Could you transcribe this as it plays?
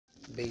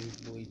Baby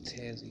boy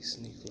Tazzy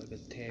sneak like a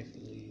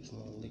taffy leaves,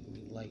 wanna lick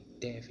me like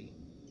Daffy.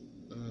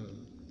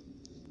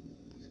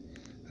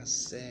 I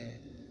said,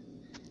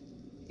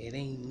 it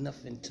ain't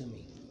nothing to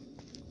me.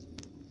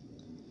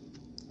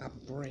 I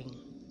bring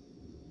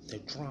the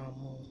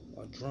drama,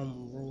 a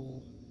drum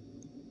roll,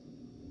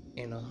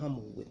 and a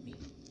Hummer with me.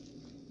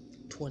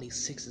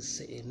 26 is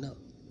sitting up,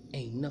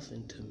 ain't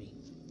nothing to me.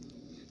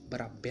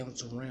 But I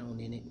bounce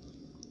around in it.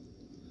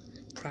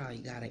 Probably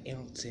got an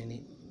ounce in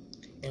it.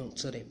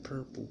 Ounce of that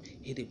purple,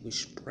 hit it with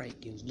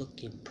Sprite, and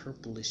looking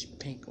purplish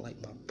pink like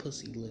my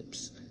pussy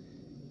lips.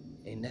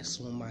 And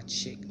that's on my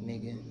chick,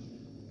 nigga.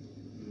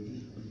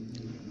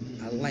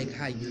 I like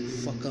how you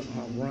fuck up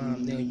my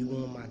rhyme, now you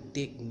on my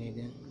dick,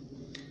 nigga.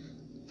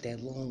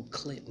 That long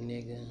clip,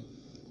 nigga.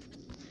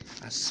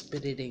 I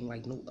spit it ain't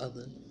like no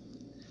other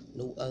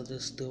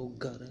still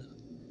gutter.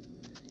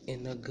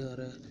 In the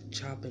gutter,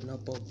 chopping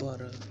up a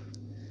butter.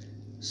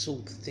 So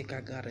thick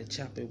I gotta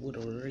chop it with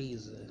a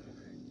razor.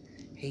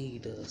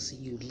 Hater, see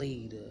you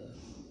later.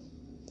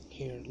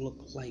 Hair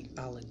look like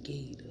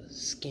alligator,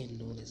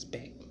 skin on his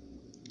back.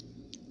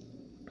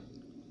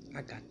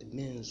 I got the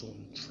men's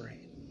on the track.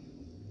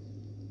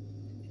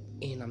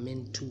 And I'm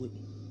into it.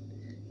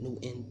 No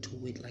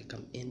into it like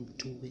I'm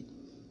into it.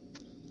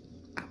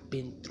 I've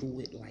been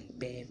through it like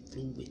bad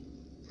fluid.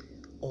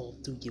 All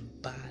through your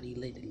body,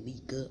 let it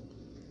leak up.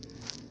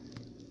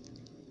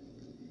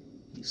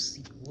 You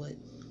see what?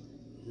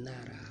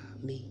 Nada,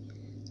 me,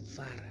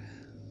 fara.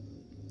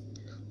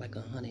 Like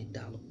 $100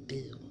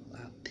 bill,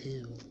 I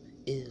pill,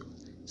 ill,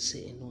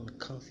 sitting on a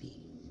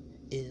comfy,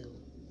 ill,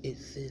 it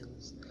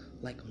feels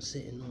like I'm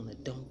sitting on a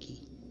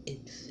donkey,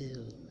 it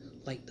feels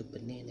like the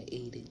banana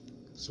ate it,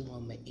 so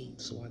I'm an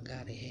ape, so I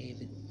gotta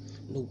have it,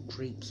 no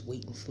grapes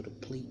waiting for the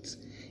plates,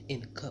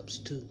 and the cups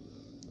too,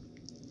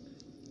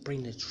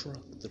 bring the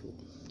truck through.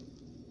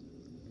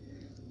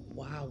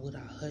 Why would I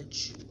hurt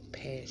you,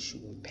 pass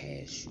you, and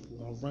pass you,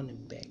 I'm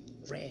running back,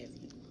 grab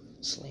you,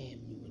 slam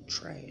you, and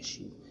trash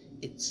you,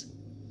 it's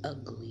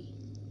ugly,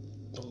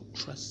 don't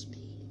trust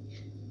me,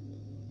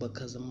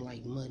 because I'm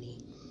like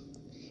money,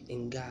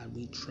 in God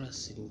we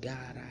trust, in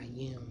God I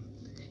am,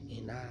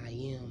 and I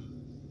am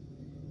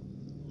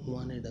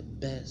one of the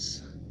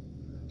best.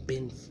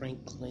 Ben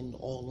Franklin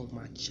all on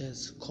my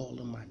chest,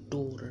 calling my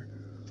daughter,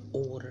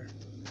 order,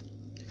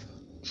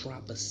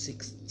 drop a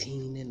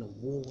 16 in the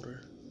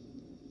water,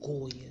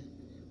 Goya,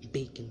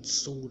 baking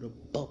soda,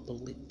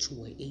 bubble it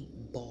to an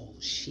 8-ball,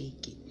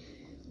 shake it,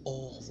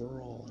 all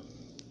raw.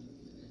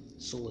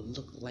 So it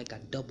looked like I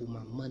double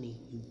my money.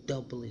 You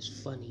double is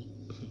funny.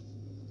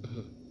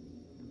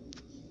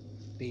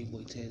 Baby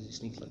boy Tazzy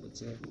sneaks like a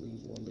taffy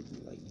leaf, wanna look me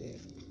like that.